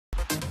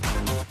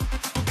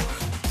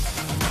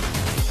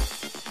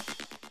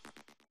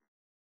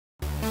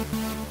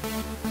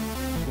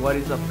What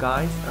is up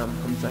guys, I'm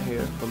Hamza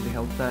here from the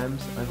Health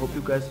Times. I hope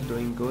you guys are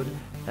doing good,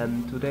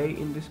 and today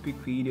in this quick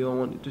video I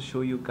wanted to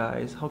show you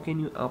guys how can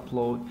you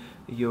upload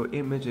your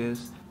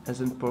images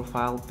as a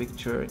profile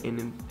picture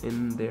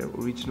in their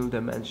original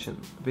dimension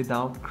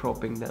without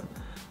cropping them.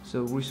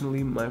 So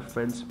recently my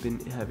friends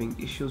been having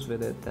issues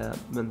with it that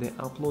when they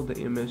upload the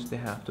image they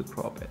have to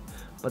crop it,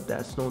 but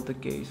that's not the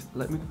case.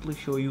 Let me quickly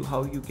show you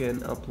how you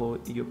can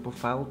upload your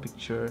profile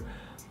picture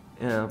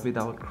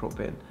without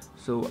cropping.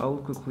 So I will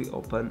quickly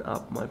open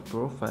up my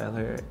profile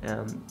here,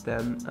 and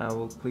then I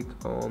will click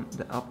on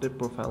the update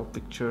profile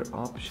picture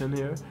option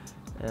here,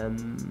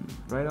 and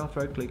right after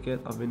I click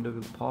it, a window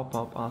will pop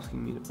up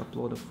asking me to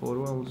upload a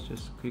photo. I will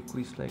just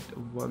quickly select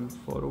one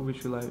photo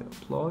which will I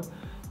upload,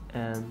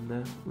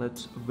 and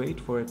let's wait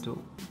for it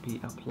to be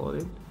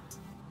uploaded,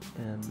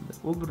 and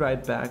we'll be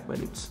right back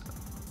when it's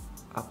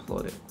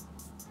uploaded.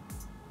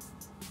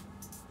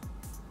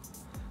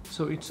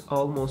 So it's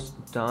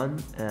almost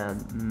done,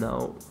 and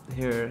now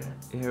here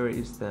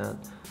is the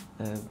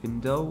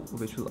window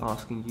which will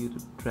asking you to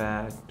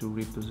drag to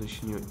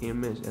reposition your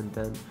image and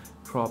then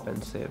crop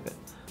and save it.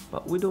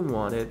 But we don't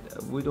want it,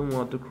 we don't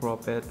want to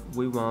crop it,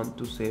 we want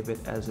to save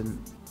it as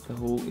in the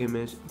whole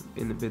image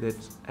with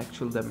its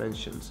actual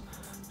dimensions.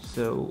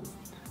 So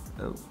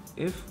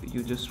if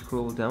you just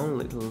scroll down a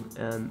little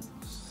and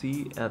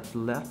see at the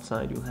left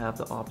side, you'll have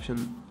the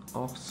option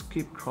of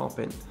skip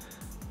cropping.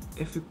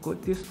 If you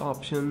click this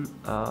option,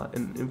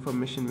 an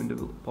information window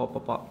will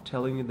pop up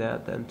telling you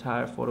that the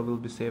entire photo will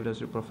be saved as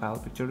your profile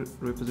picture,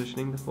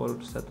 repositioning the photo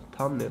to set the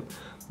thumbnail.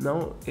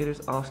 Now it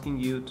is asking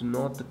you to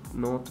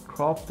not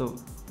crop the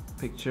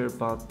picture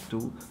but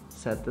to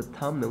set the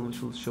thumbnail,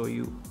 which will show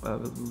you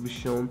will be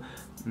shown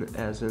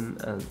as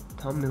a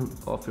thumbnail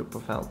of your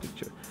profile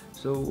picture.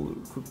 So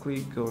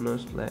quickly gonna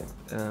select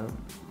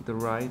the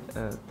right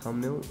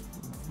thumbnail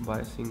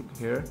by seeing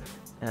here,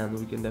 and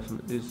we can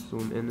definitely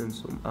zoom in and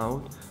zoom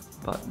out.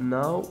 But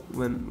now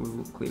when we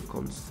will click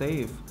on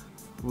save,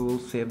 we will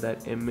save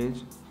that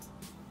image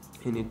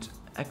in its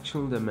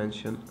actual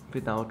dimension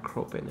without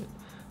cropping it.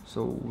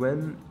 So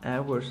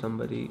whenever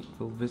somebody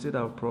will visit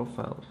our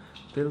profile,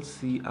 they'll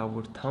see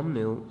our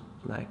thumbnail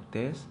like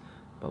this,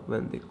 but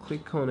when they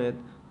click on it,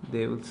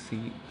 they will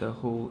see the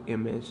whole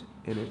image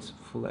in its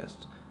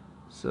fullest.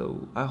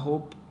 So I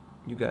hope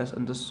you guys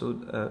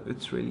understood.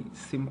 It's really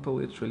simple,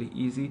 it's really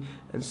easy,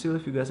 and still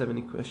if you guys have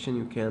any question,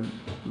 you can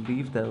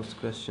leave those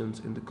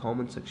questions in the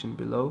comment section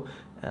below.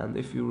 And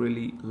if you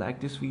really like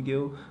this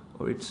video,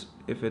 or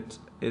if it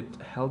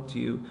helped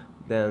you,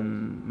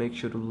 then make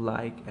sure to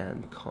like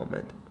and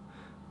comment.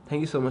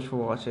 Thank you so much for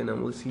watching,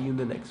 and we'll see you in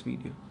the next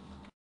video.